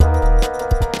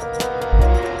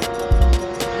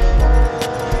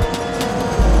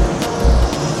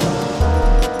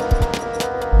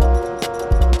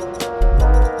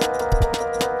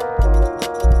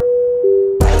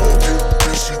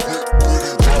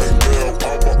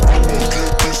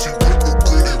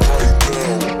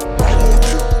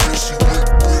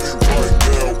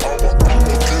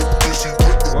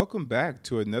back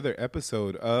to another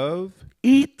episode of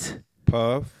Eat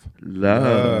Puff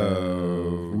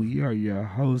Love. We are your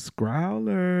host,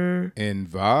 Growler. and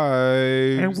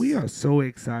Vibes. And we are so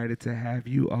excited to have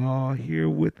you all here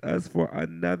with us for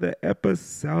another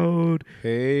episode.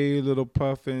 Hey, little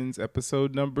puffins,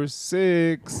 episode number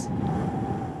 6.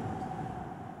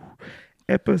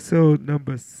 Episode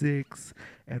number 6.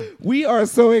 And we are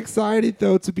so excited,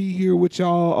 though, to be here with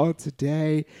y'all on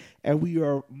today. And we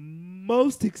are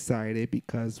most excited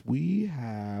because we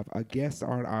have a guest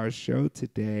on our show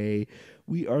today.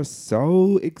 We are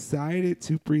so excited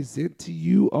to present to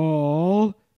you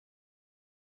all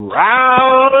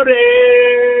Rowdy.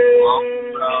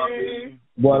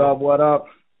 What up? What up?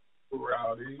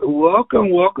 Rowdy.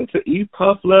 Welcome to Eat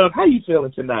Puff Love. How you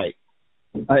feeling tonight?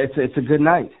 It's a good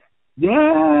night.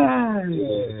 Yeah.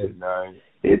 Good night.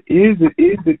 It is.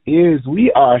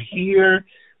 We are here.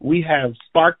 We have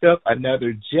sparked up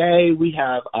another J. We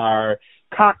have our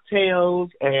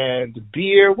cocktails and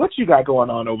beer. What you got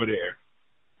going on over there?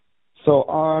 So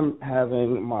I'm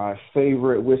having my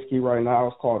favorite whiskey right now.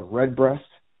 It's called Redbreast.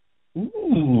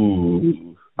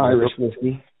 Ooh. Irish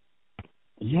whiskey.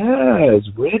 Yes,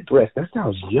 Redbreast. That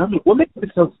sounds yummy. What makes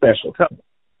it so special? Tell me.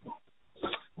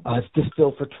 It's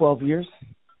distilled for 12 years.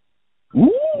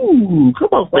 Ooh, come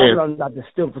on, man. Well, not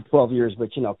distilled for 12 years, but,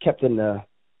 kept in the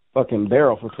fucking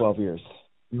barrel for 12 years.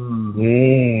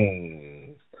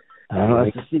 Mm. I don't know,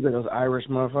 that's the secret. Those Irish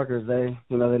motherfuckers, they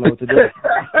know what to do.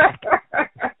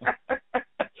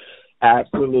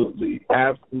 Absolutely.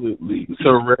 So,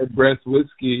 Redbreast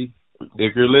Whiskey,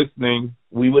 if you're listening,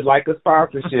 We would like a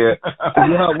sponsorship. Yeah,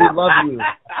 we love you.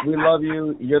 We love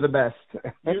you. You're the best.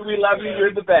 We love you.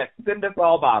 You're the best. Send us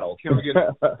all bottles. can we get...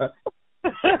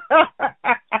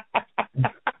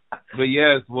 But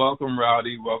yes, welcome,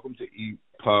 Rowdy. Welcome to Eat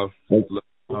Puff.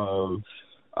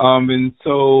 And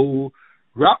so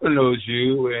Rowdy knows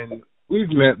you, and we've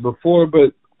met before,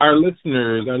 but our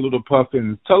listeners, our little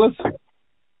puffins, tell us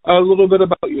a little bit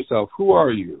about yourself. Who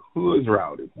are you? Who is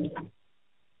Rowdy?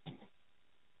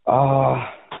 I'm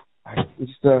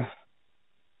just a,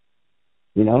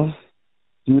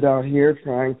 dude out here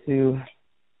trying to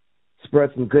spread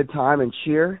some good time and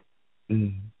cheer.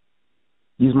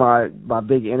 Use my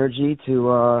big energy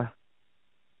to,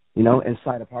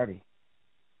 incite a party.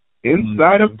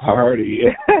 Inside a party.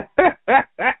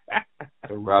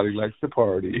 So Rowdy likes to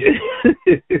party.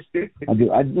 I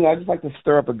do. I just like to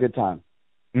stir up a good time.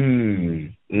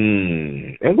 And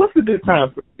what's a good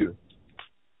time for you?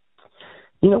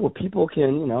 Where people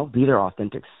can, be their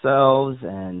authentic selves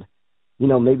and,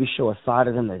 maybe show a side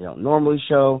of them they don't normally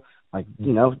show. Like,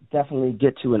 definitely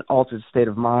get to an altered state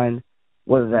of mind,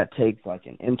 whether that takes like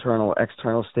an internal or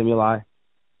external stimuli.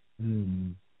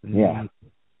 Yeah.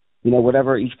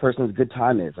 Whatever each person's good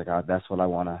time is, like that's what I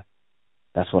want to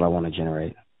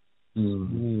generate.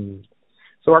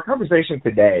 So our conversation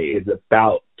today is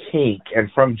about kink,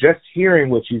 and from just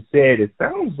hearing what you said, it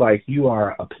sounds like you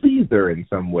are a pleaser in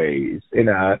some ways, in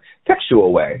a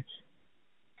sexual way.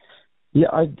 Yeah,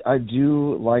 I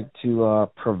do like to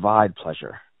provide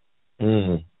pleasure.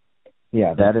 Yeah,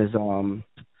 that is.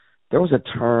 There was a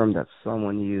term that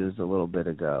someone used a little bit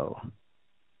ago.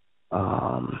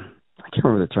 I can't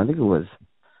remember the term. I think it was,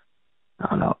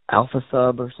 alpha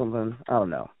sub or something. I don't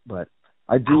know, but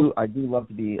I do love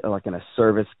to be like in a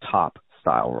service top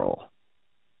style role.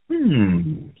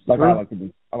 Like I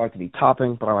like to be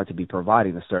topping, but I like to be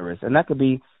providing the service, and that could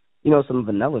be, some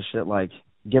vanilla shit like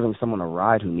giving someone a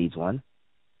ride who needs one,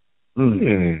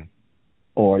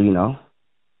 or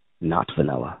not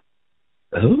vanilla.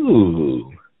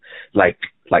 Ooh, like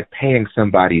paying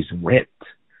somebody's rent.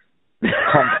 Red.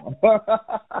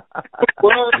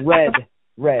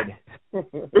 Yeah, I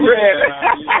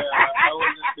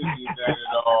wasn't thinking that at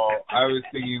all. I was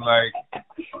thinking like,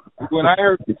 when I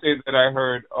heard you say that, I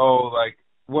heard,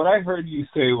 what I heard you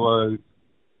say was,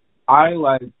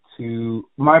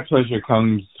 my pleasure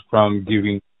comes from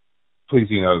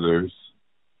pleasing others.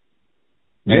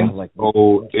 Yeah, And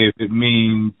so if it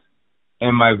means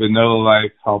in my vanilla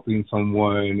life helping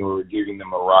someone or giving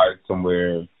them a ride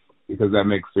somewhere because that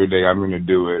makes their day, I'm going to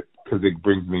do it because it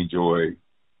brings me joy.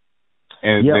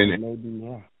 And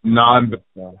then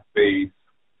non-space,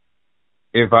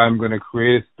 if I'm going to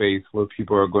create a space where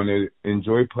people are going to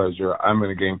enjoy pleasure, I'm going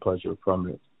to gain pleasure from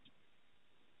it.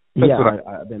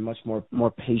 I've been much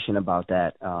more patient about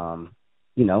that, on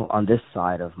this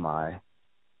side of my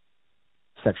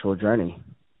sexual journey.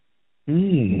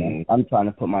 I'm trying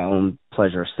to put my own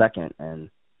pleasure second and,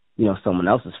 someone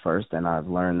else's first, and I've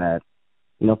learned that,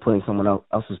 putting someone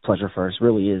else's pleasure first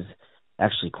really is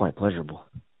actually quite pleasurable.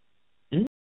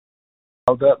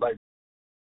 That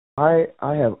I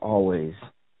have always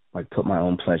like put my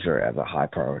own pleasure as a high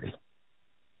priority.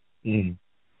 Mm.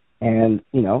 And,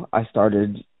 I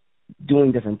started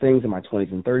doing different things in my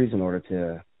 20s and 30s in order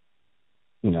to,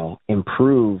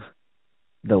 improve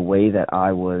the way that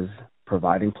I was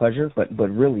providing pleasure, but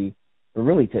really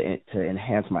to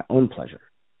enhance my own pleasure.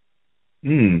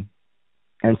 Mm.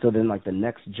 And so then like the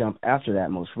next jump after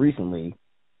that, most recently,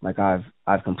 like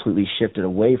I've completely shifted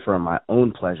away from my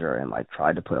own pleasure and like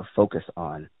tried to put a focus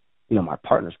on, my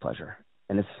partner's pleasure.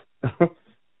 And it's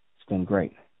it's been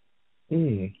great.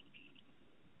 Mm.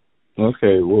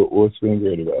 Okay, what's been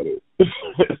great about it?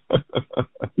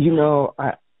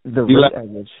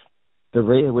 The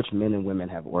rate at which men and women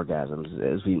have orgasms,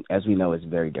 as we know, is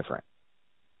very different.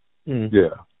 Mm.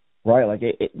 Yeah. Right, like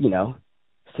it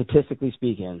statistically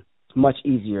speaking, it's much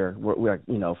easier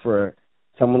for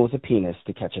someone with a penis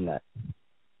to catch a nut.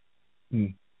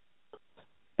 Mm.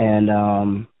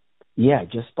 And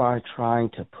just by trying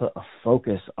to put a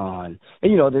focus on,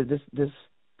 and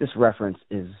this reference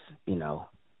is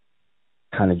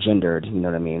kind of gendered. You know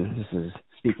what I mean? This is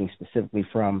speaking specifically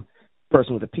from a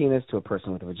person with a penis to a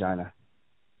person with a vagina.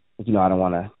 I don't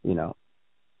want to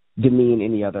demean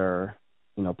any other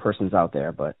persons out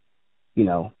there, but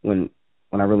when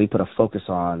I really put a focus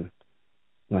on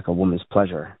like a woman's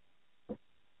pleasure,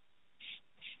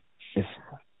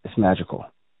 it's magical.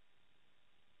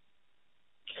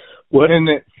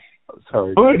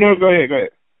 Sorry. Oh, no, go ahead.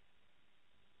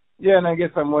 Yeah, and I guess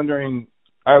I'm wondering,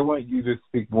 I want you to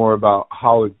speak more about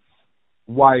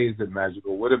why is it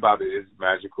magical? What about it is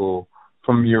magical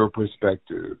from your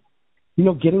perspective?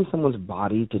 Getting someone's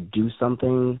body to do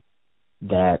something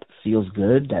that feels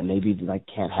good, that maybe like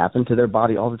can't happen to their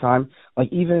body all the time.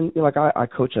 Like even like I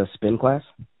coach a spin class.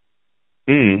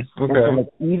 Okay. So,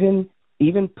 like,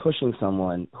 even pushing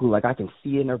someone who like I can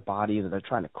see in their body that they're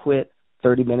trying to quit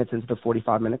 30 minutes into the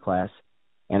 45-minute class,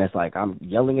 and it's like I'm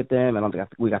yelling at them, and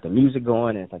we got the music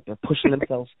going, and it's like they're pushing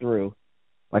themselves through.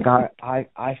 Like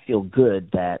I feel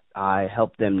good that I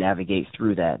helped them navigate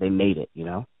through that. They made it,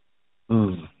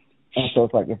 And so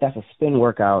it's like if that's a spin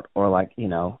workout or like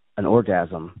an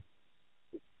orgasm,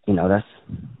 those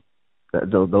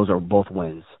are both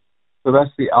wins. So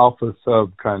that's the alpha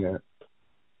sub kind of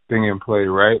thing in play,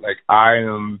 right? Like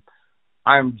I'm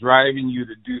driving you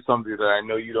to do something that I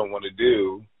know you don't want to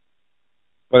do,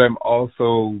 but I'm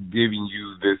also giving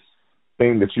you this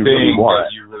thing that you really want.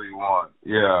 That you really want.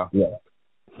 Yeah. Yeah.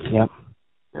 Yep.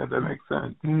 Yeah, that makes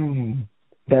sense. Mm.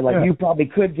 That like you probably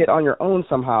could get on your own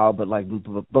somehow, but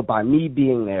by me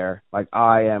being there, like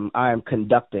I am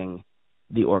conducting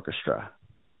the orchestra.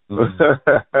 You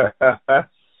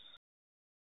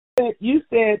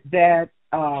said that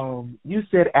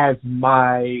as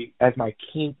my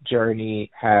kink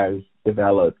journey has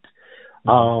developed.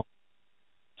 So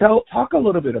talk a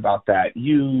little bit about that.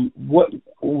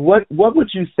 What would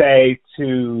you say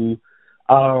to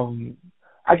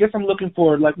I guess I'm looking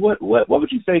for like what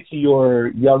would you say to your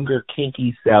younger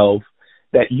kinky self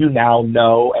that you now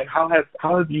know, and how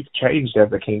have you changed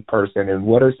as a kink person, and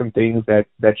what are some things that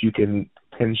you can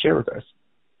share with us?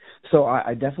 So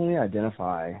I definitely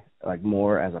identify like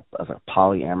more as a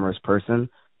polyamorous person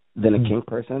than a kink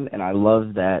person, and I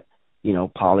love that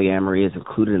polyamory is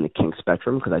included in the kink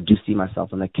spectrum because I do see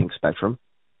myself in the kink spectrum.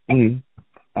 Mm-hmm.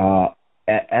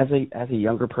 As a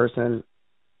younger person,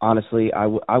 honestly, I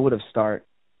would have started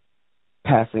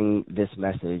passing this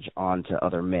message on to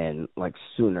other men like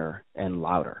sooner and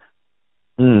louder.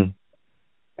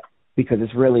 Because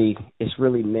it's really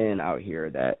men out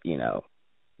here that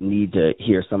need to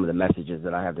hear some of the messages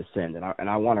that I have to send, and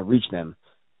I want to reach them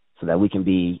so that we can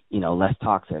be less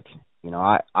toxic.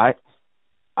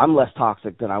 I'm less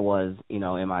toxic than I was in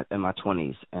my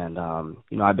 20s, and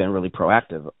I've been really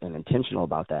proactive and intentional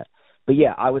about that. But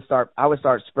yeah, I would start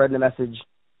spreading the message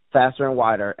faster and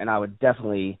wider, and I would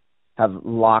definitely have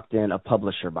locked in a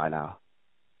publisher by now.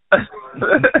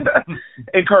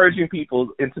 Encouraging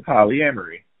people into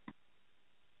polyamory.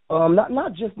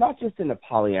 Not just into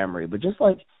polyamory, but just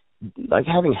like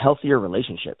having healthier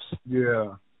relationships.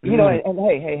 Yeah. And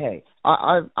hey,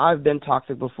 I've been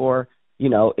toxic before.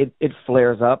 It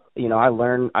flares up. I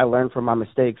learn from my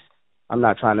mistakes. I'm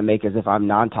not trying to make as if I'm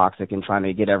non-toxic and trying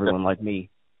to get everyone like me.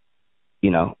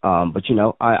 But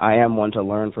I am one to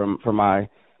learn from my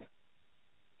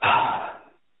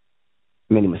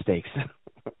many mistakes.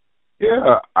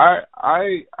 Yeah,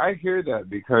 I hear that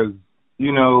because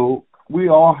we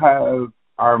all have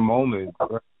our moments.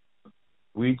 Right?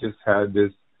 We just had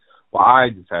this. Well, I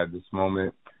just had this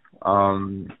moment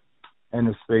in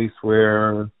a space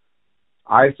where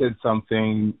I said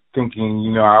something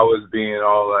thinking, I was being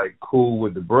all like cool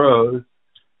with the bros,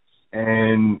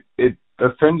 and it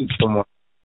offended someone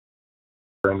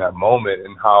in that moment,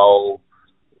 and how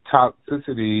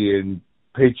toxicity and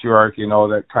patriarchy and all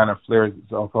that kind of flares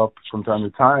itself up from time to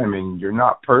time, and you're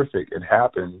not perfect. It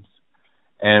happens.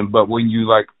 But when you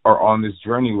like are on this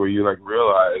journey where you like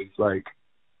realize like,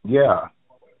 yeah,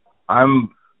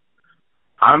 I'm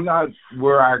not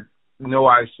where I know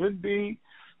I should be,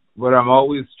 but I'm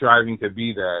always striving to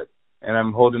be that, and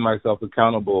I'm holding myself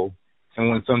accountable. And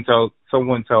when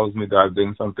someone tells me that I've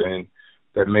done something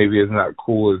that maybe is not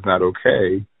cool, is not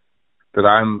okay, that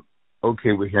I'm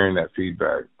okay with hearing that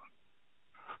feedback.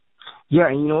 Yeah,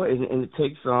 and you know, and it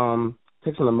takes an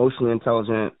emotionally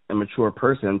intelligent and mature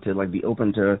person to like be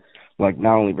open to like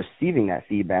not only receiving that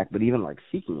feedback but even like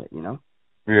seeking it. You know.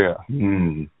 Yeah.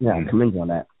 Yeah, I commend you on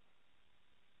that.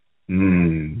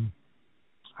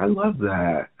 I love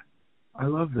that.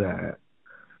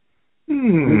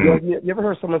 You ever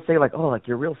heard someone say like, "Oh, like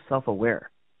you're real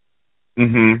self-aware"?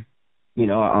 Mhm. You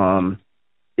know,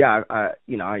 yeah, I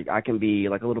can be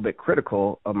like a little bit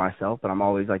critical of myself, but I'm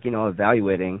always like,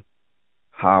 evaluating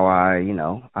how I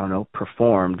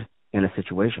performed in a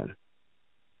situation.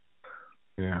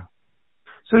 Yeah.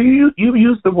 So you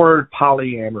used the word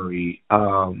polyamory.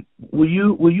 Will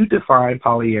you define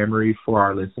polyamory for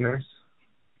our listeners?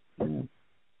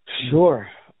 Sure.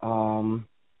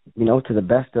 To the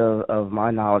best of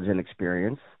my knowledge and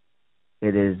experience,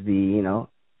 it is the,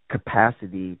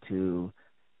 capacity to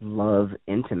love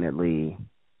intimately,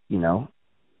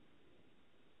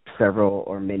 several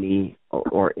or many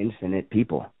or infinite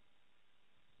people.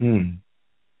 And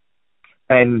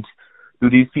do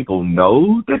these people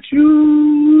know that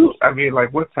you? I mean,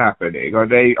 like, what's happening?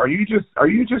 Are you just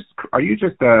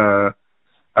a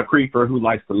creeper who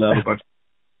likes to love a bunch?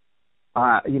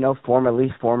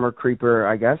 Former creeper,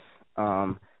 I guess.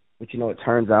 But it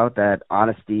turns out that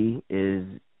honesty is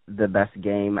the best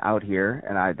game out here,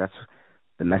 and that's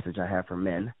the message I have for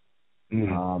men.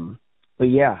 But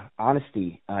yeah,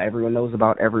 honesty. Everyone knows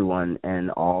about everyone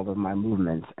and all of my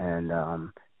movements, and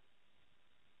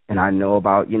I know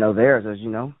about theirs, as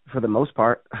for the most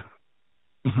part.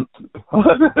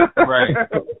 Right.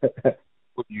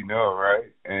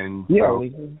 Right? And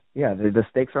the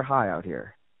stakes are high out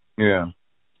here. Yeah.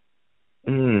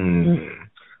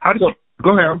 How did you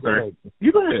go ahead? I'm sorry.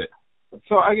 You go ahead.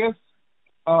 So I guess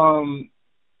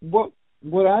what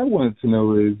I wanted to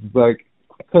know is like,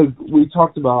 because we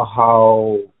talked about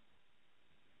how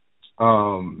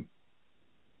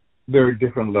there are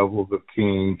different levels of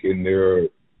kink, and there are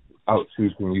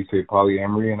outshoots when you say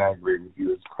polyamory, and I agree with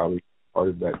you. It's probably part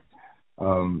of that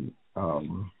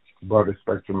broader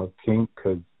spectrum of kink,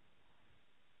 because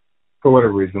for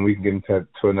whatever reason we can get into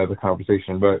another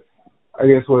conversation. But I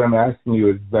guess what I'm asking you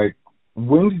is like,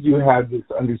 when did you have this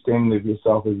understanding of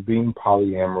yourself as being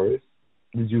polyamorous?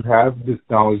 Did you have this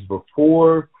knowledge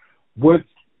before? What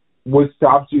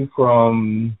stopped you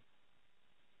from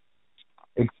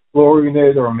exploring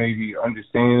it, or maybe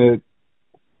understanding it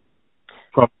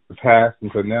from the past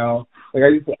until now? Like,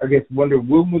 I guess wonder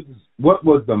what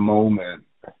was the moment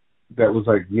that was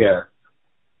like, yes,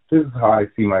 this is how I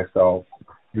see myself.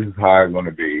 This is how I want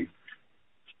to be.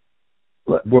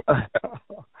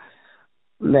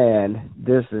 Man,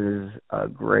 this is a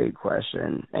great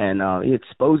question, and it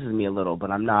exposes me a little, but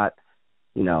I'm not,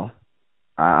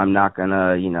 I'm not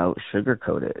gonna,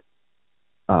 sugarcoat it.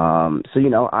 So,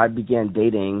 I began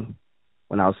dating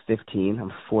when I was 15.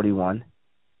 I'm 41.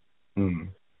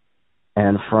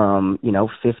 And from,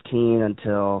 15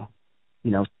 until,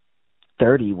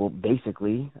 30, well,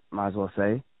 basically, might as well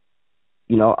say,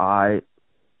 I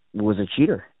was a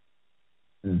cheater.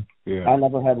 Yeah. I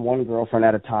never had one girlfriend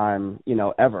at a time,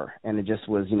 ever. And it just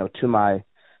was, to my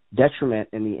detriment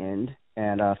in the end.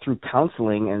 And through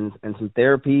counseling and some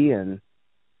therapy and,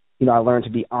 I learned to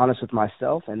be honest with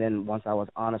myself. And then once I was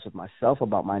honest with myself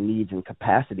about my needs and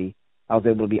capacity, I was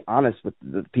able to be honest with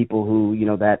the people who,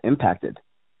 that impacted.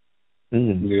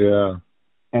 Yeah.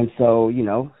 And so,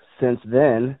 since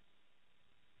then,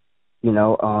 it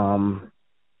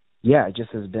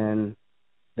just has been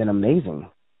amazing.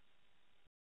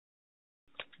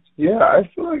 Yeah, I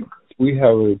feel like we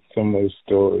have a similar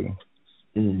story.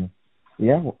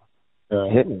 Yeah.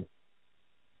 Hit me.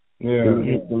 Yeah.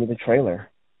 Give me the trailer.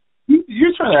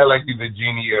 You're trying to act like you're the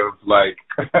genie of like,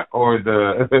 or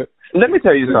the. Let me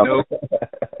tell you something.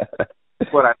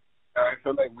 What I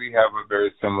feel like we have a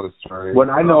very similar story. What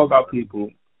I know about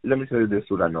people. Let me tell you this.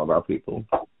 What I know about people.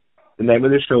 The name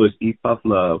of this show is Eat Puff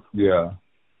Love. Yeah.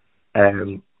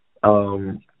 And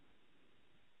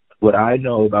what I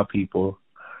know about people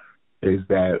is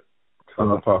that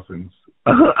puffins.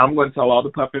 I'm going to tell all the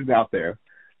puffins out there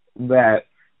that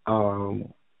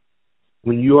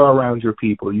when you are around your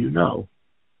people, you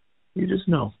just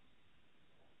know.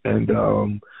 And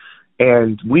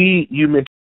you mentioned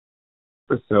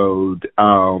episode,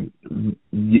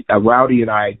 Rowdy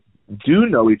and I do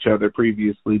know each other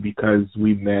previously because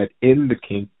we met in the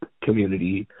kink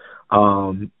community,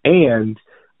 and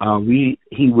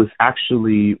he was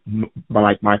actually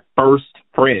my first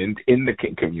friend in the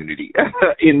kink community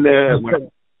in the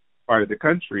part of the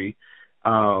country,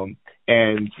 and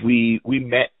we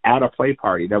met at a play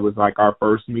party. That was like our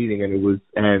first meeting, and it was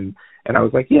and I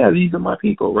was like, yeah, these are my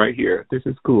people right here. This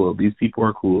is cool. These people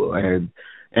are cool, and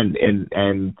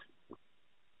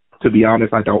to be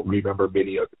honest, I don't remember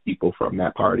many of the people from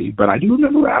that party, but I do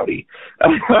remember Rowdy.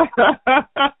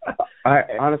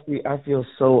 I feel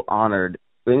so honored.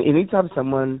 Anytime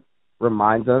someone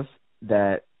reminds us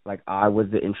that like I was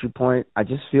the entry point, I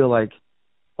just feel like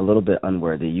a little bit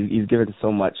unworthy. You've given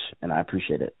so much, and I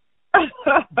appreciate it.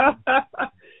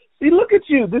 See, look at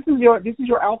you. This is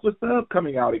your alpha sub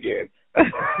coming out again.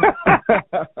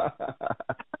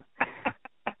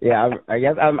 Yeah, I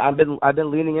guess I've been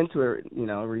leaning into it,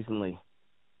 recently.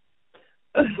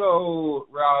 So,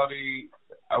 Rowdy,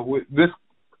 this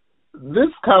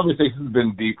conversation has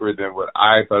been deeper than what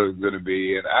I thought it was going to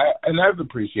be, and I've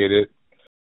appreciated it.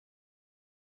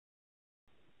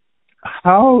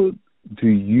 How do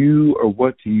you, or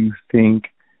what do you think,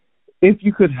 if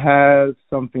you could have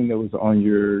something that was on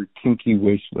your kinky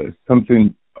wish list,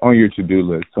 something on your to-do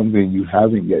list, something you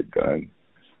haven't yet done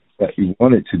that you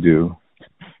wanted to do,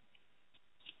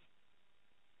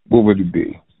 what would it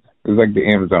be? It's like the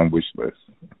Amazon wish list.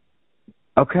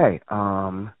 Okay.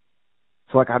 So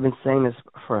like I've been saying this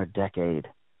for a decade,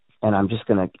 and I'm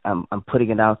putting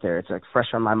it out there. It's like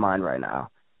fresh on my mind right now.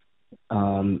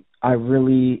 I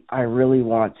really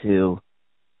want to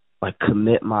like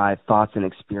commit my thoughts and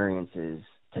experiences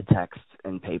to text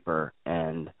and paper,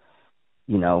 and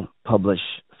publish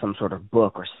some sort of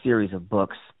book or series of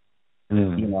books.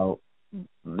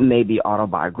 Maybe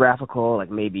autobiographical, like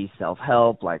maybe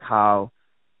self-help, like how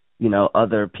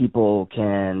other people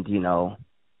can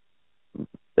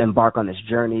embark on this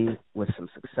journey with some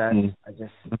success. I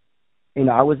just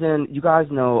I was in, you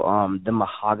guys know the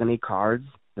mahogany cards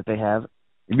that they have?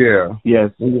 Yeah.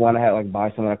 Yes. You want to have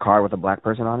buy someone a card with a black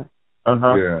person on it?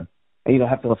 Yeah. And you don't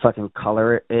have to fucking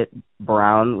color it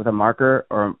brown with a marker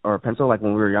or a pencil like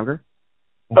when we were younger.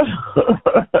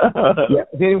 Yeah.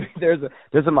 Anyway,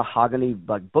 there's a mahogany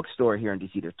bookstore here in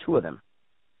DC. There's two of them.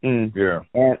 Yeah.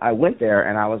 And I went there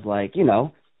and I was like, I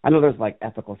know there's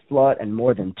Ethical Slut and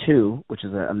More Than Two, which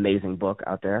is an amazing book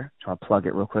out there. So I'll plug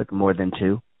it real quick. More Than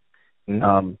Two.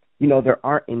 There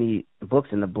aren't any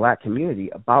books in the black community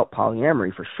about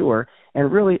polyamory for sure.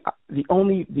 And really, the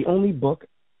only book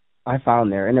I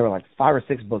found there, and there were 5 or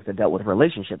 6 books that dealt with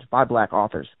relationships by black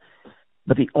authors,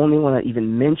 but the only one that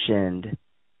even mentioned,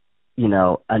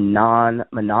 a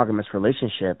non-monogamous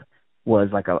relationship was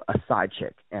a side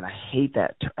chick. And I hate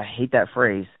that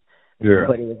phrase. Yeah.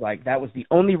 But it was that was the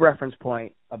only reference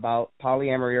point about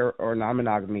polyamory or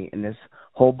non-monogamy in this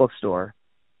whole bookstore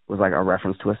was a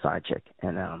reference to a side chick.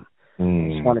 And I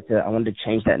wanted to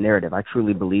change that narrative. I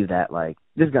truly believe that.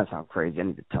 This is gonna sound crazy. I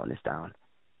need to tone this down.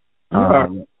 I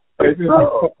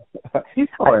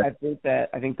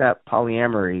think that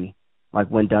polyamory,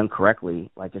 when done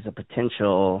correctly, is a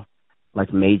potential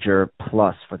major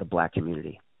plus for the black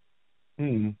community.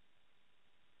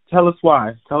 Tell us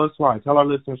why. Tell our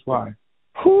listeners why.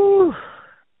 Whew.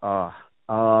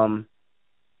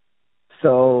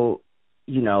 So,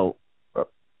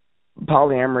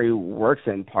 polyamory works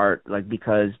in part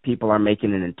because people are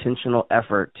making an intentional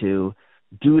effort to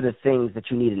do the things that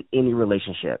you need in any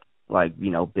relationship,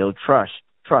 build trust,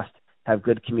 have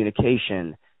good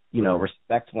communication,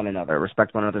 respect one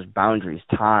another's boundaries,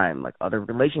 time, other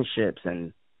relationships,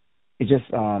 and it just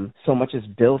so much is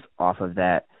built off of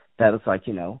that it's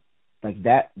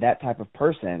that type of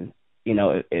person,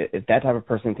 if that type of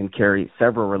person can carry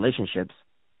several relationships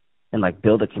and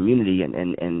build a community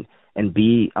and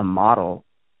be a model,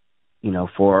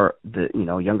 for the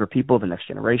younger people, the next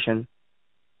generation,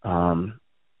 that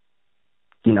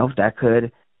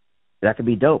could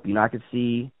be dope. I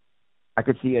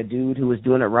could see a dude who was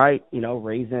doing it right,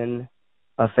 raising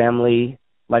a family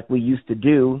like we used to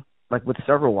do, with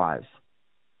several wives.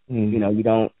 You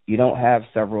don't have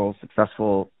several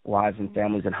successful wives and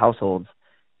families and households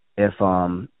if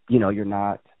you're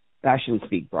not. I shouldn't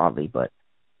speak broadly, but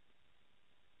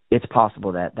it's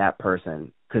possible that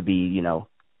person could be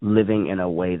living in a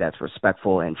way that's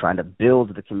respectful and trying to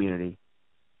build the community,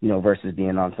 versus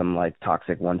being on some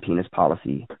toxic one penis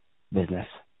policy business.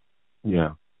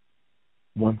 Yeah.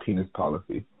 One penis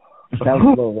policy. That was a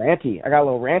little ranty. I got a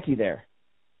little ranty there.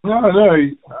 No,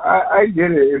 I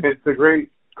get it, and it's a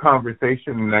great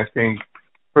conversation. And I think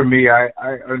for me, I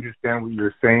understand what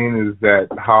you're saying is that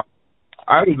how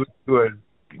I was good.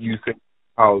 You said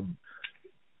how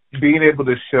being able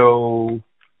to show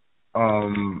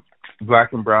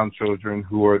Black and brown children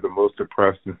who are the most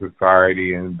oppressed in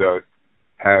society and thus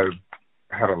have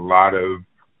had a lot of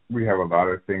we have a lot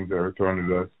of things that are thrown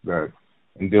at us that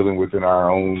in dealing within our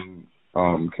own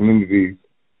communities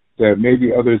that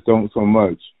maybe others don't so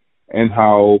much, and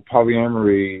how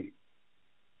polyamory,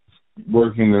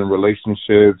 working in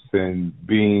relationships and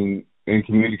being and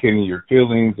communicating your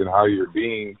feelings and how you're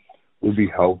being would be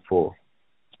helpful.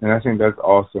 And I think that's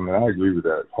awesome, and I agree with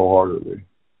that wholeheartedly.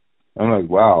 I'm like,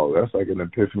 wow, that's like an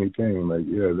epiphany thing. Like,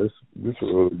 yeah, this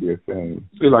will really be a thing.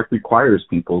 It like requires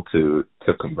people to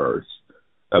converse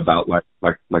about like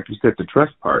you said, the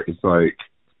trust part. It's like,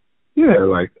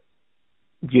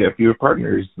 if your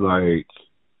partner is like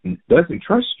doesn't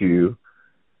trust you,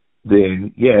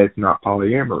 then it's not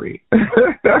polyamory.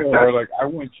 Or like, I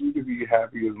want you to be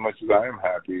happy as much as I am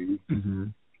happy. Mm-hmm.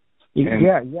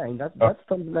 And that's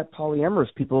something that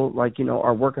polyamorous people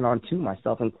are working on too,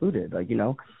 myself included.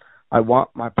 I want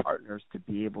my partners to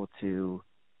be able to,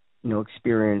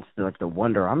 experience the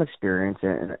wonder I'm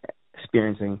experiencing,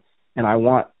 and I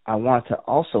want to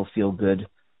also feel good,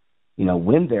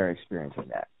 when they're experiencing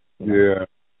that. Yeah.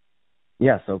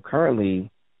 Yeah. So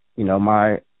currently,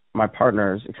 my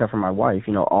partners, except for my wife,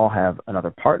 all have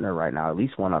another partner right now, at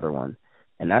least one other one,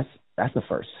 and that's the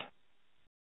first.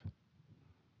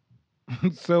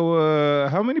 So,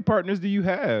 how many partners do you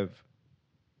have?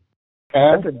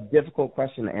 That's a difficult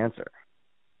question to answer.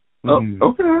 Oh,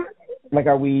 okay. Like,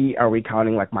 are we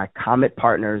counting like my Comet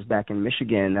partners back in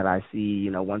Michigan that I see,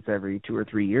 once every 2 or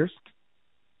 3 years?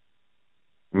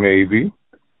 Maybe.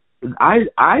 This is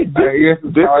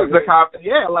the cop.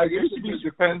 Yeah, like it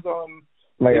depends on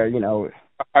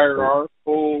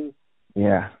hierarchical.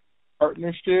 Yeah.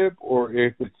 Partnership, or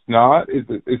if it's not,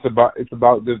 it's about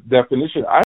the definition.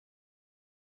 I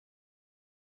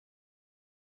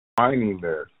defining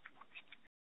there.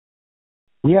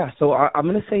 Yeah, so I'm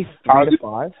going to say 3 to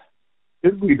 5.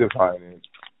 Did we define it?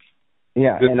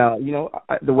 Yeah, and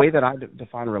the way that I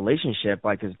define relationship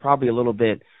is probably a little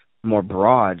bit more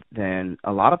broad than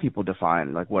a lot of people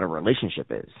define what a relationship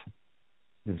is.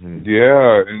 Mm-hmm.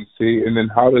 Yeah, and then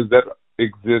how does that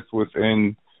exist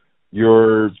within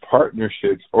your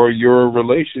partnerships or your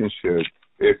relationship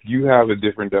if you have a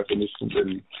different definition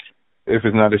than if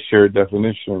it's not a shared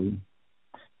definition?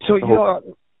 So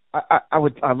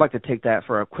I'd like to take that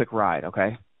for a quick ride,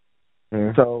 okay?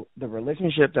 Mm-hmm. So the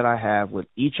relationship that I have with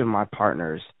each of my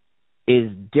partners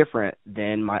is different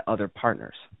than my other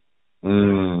partners.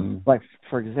 Like,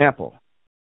 for example,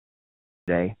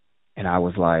 today, and I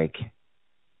was like,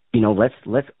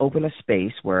 let's open a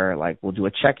space where we'll do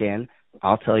a check-in.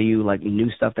 I'll tell you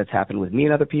new stuff that's happened with me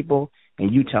and other people,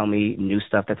 and you tell me new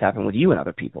stuff that's happened with you and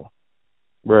other people.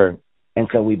 Right. And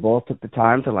so we both took the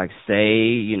time to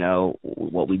say,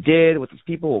 what we did with these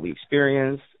people, what we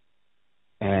experienced,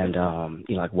 and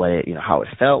what it, how it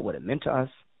felt, what it meant to us,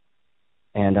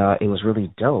 and it was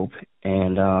really dope.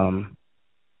 And I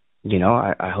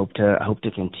hope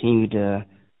to continue to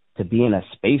be in a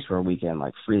space where we can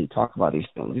freely talk about these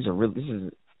things. These are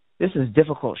this is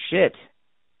difficult shit.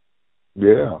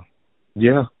 Yeah.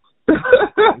 It's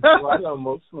a lot of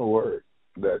emotional work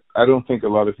that I don't think a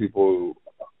lot of people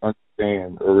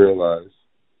understand or realize,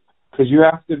 because you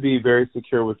have to be very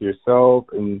secure with yourself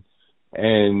and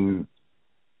in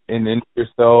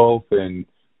yourself, and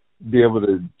be able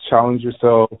to challenge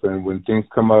yourself, and when things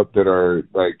come up that are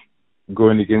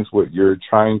going against what you're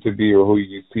trying to be or who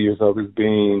you see yourself as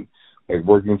being,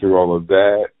 working through all of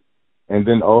that, and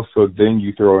then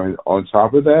you throw in on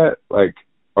top of that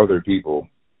other people.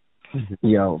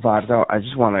 Yo, Vibes, I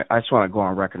just want to go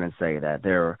on record and say that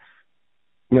there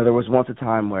was once a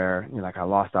time where I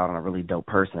lost out on a really dope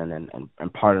person,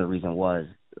 and part of the reason was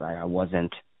I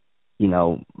wasn't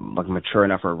mature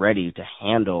enough or ready to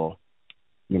handle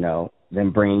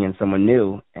them bringing in someone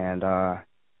new, and I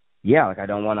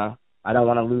don't want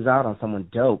to lose out on someone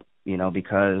dope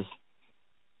because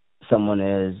someone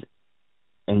is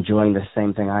enjoying the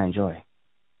same thing I enjoy.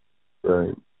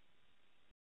 Right.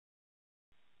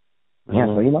 Yeah,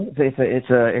 so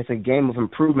it's a game of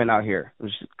improvement out here. I'm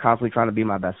just constantly trying to be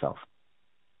my best self.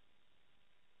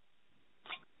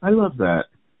 I love that.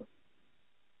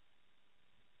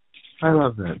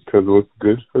 Because what's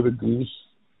good for the goose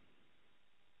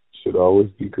should always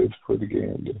be good for the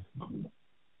gander.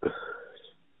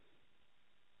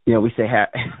 We say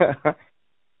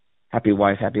happy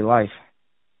wife, happy life.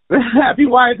 Happy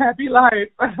wife, happy life.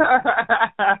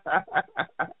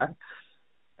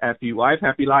 Happy wife,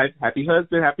 happy life. Happy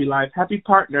husband, happy life. Happy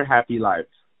partner, happy life.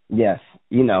 Yes,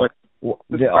 you know,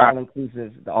 the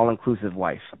all-inclusive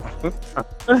wife.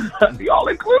 The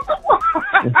all-inclusive wife.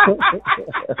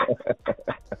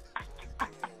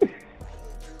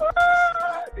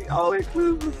 The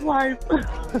all-inclusive wife.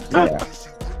 Yeah.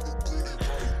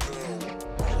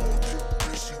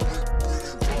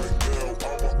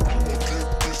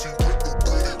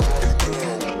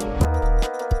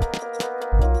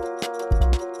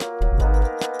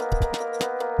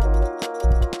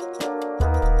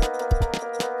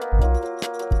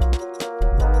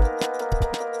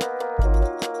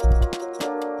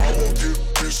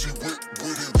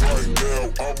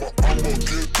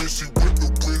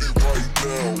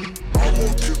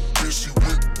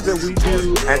 That we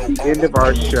do at the end of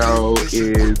our show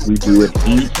is we do an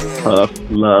Eat Puff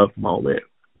Love moment.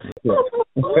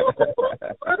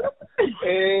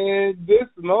 And this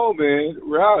moment,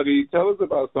 Rowdy, tell us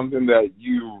about something that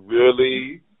you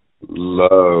really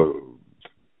love.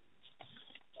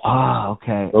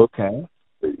 Okay.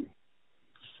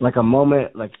 Like a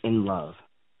moment, like in love.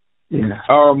 Yeah.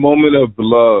 Our moment of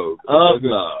love. Of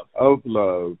love. Of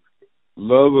love.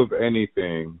 Love of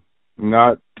anything.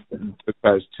 Not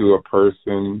attached to a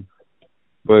person,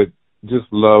 but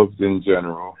just loved in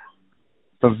general.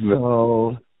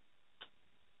 So,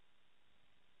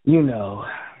 you know,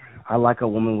 I like a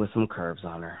woman with some curves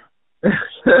on her.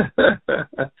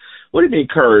 What do you mean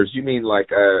curves? You mean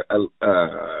like a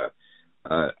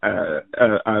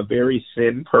very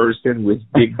thin person with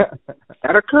big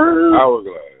at a curve?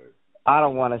 Hourglass. I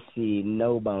don't want to see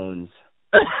no bones.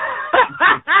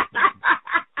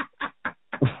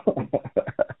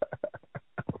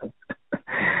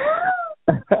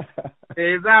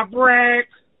 Is that brick?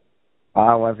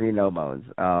 I want to see no bones.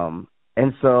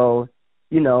 And so,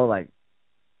 you know, like,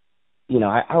 you know,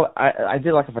 I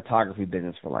did like a photography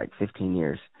business for like 15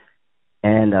 years.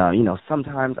 And, you know,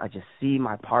 sometimes I just see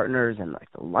my partners and like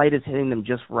the light is hitting them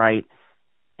just right.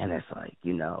 And it's like,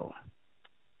 you know,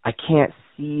 I can't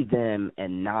see them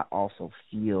and not also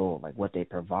feel like what they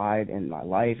provide in my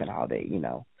life and how they, you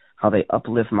know, how they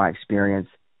uplift my experience.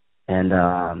 And,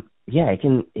 yeah, it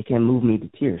can move me to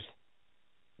tears.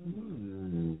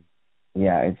 Mm.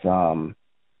 Yeah, it's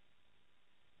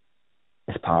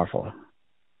powerful.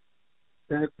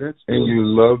 That's And you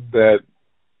love that,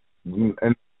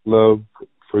 and love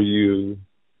for you.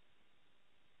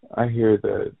 I hear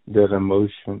that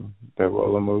emotion, that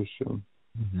raw emotion.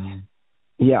 Mm-hmm.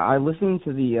 Yeah, I listened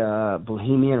to the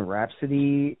Bohemian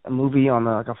Rhapsody movie on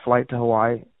like a flight to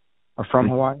Hawaii, or from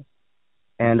Hawaii.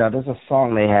 And there's a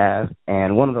song they have,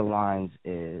 and one of the lines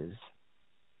is,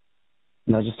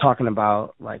 you know, just talking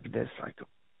about like this, like,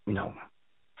 you know,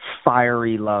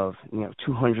 fiery love, you know,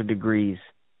 200 degrees.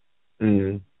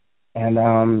 Mm-hmm.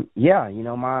 And yeah, you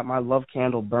know, my love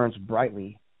candle burns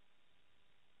brightly,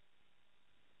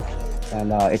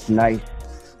 and it's nice.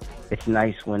 It's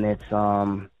nice when it's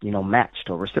you know, matched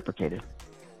or reciprocated.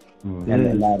 Mm-hmm. And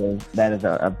then that is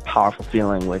a powerful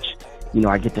feeling, which, you know,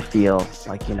 I get to feel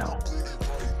like, you know,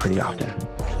 pretty often.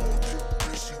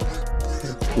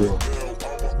 That's cool.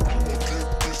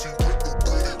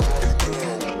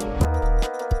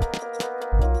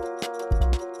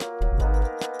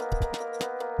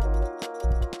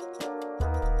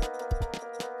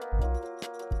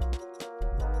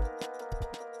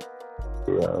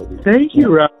 Thank you,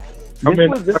 Rob.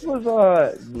 This was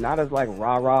not as like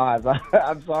rah-rah as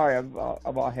I'm sorry, I'm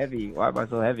all heavy. Why am I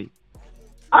so heavy?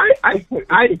 I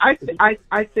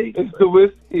think It's the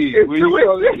whiskey. It's the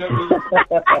whiskey.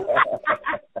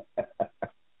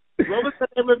 What was the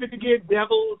name of it again?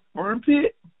 Devil's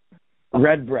Armpit?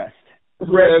 Redbreast.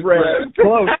 Redbreast.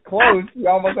 Close. You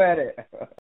almost had it.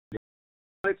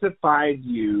 To find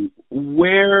you,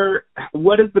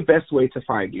 what is the best way to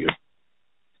find you?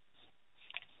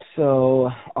 So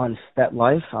on Step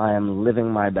Life, I am living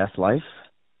my best life.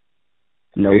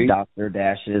 No doctor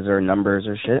dashes or numbers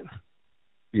or shit.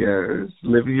 Yes,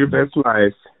 living your best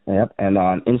life. Yep. And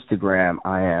on Instagram,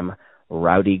 I am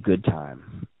Rowdy Good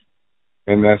Time.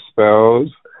 And that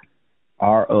spells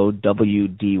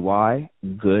ROWDY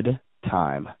Good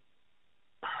Time.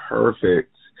 Perfect.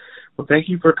 Well, thank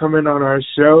you for coming on our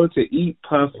show to Eat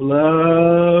Puff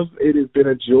Love. It has been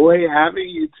a joy having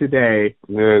you today.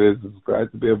 Yeah, it is. It's glad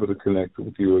to be able to connect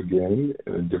with you again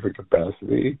in a different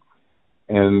capacity.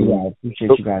 And yeah, I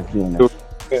appreciate you guys doing this.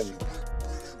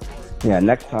 Yeah,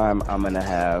 next time I'm going to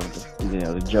have, you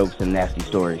know, the jokes and nasty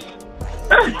stories.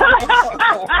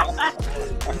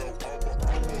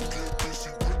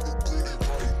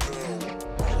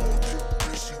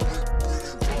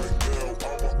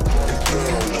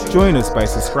 join us by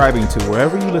subscribing to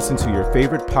wherever you listen to your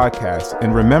favorite podcast.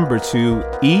 And remember to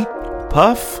eat,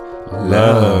 puff,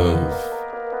 love.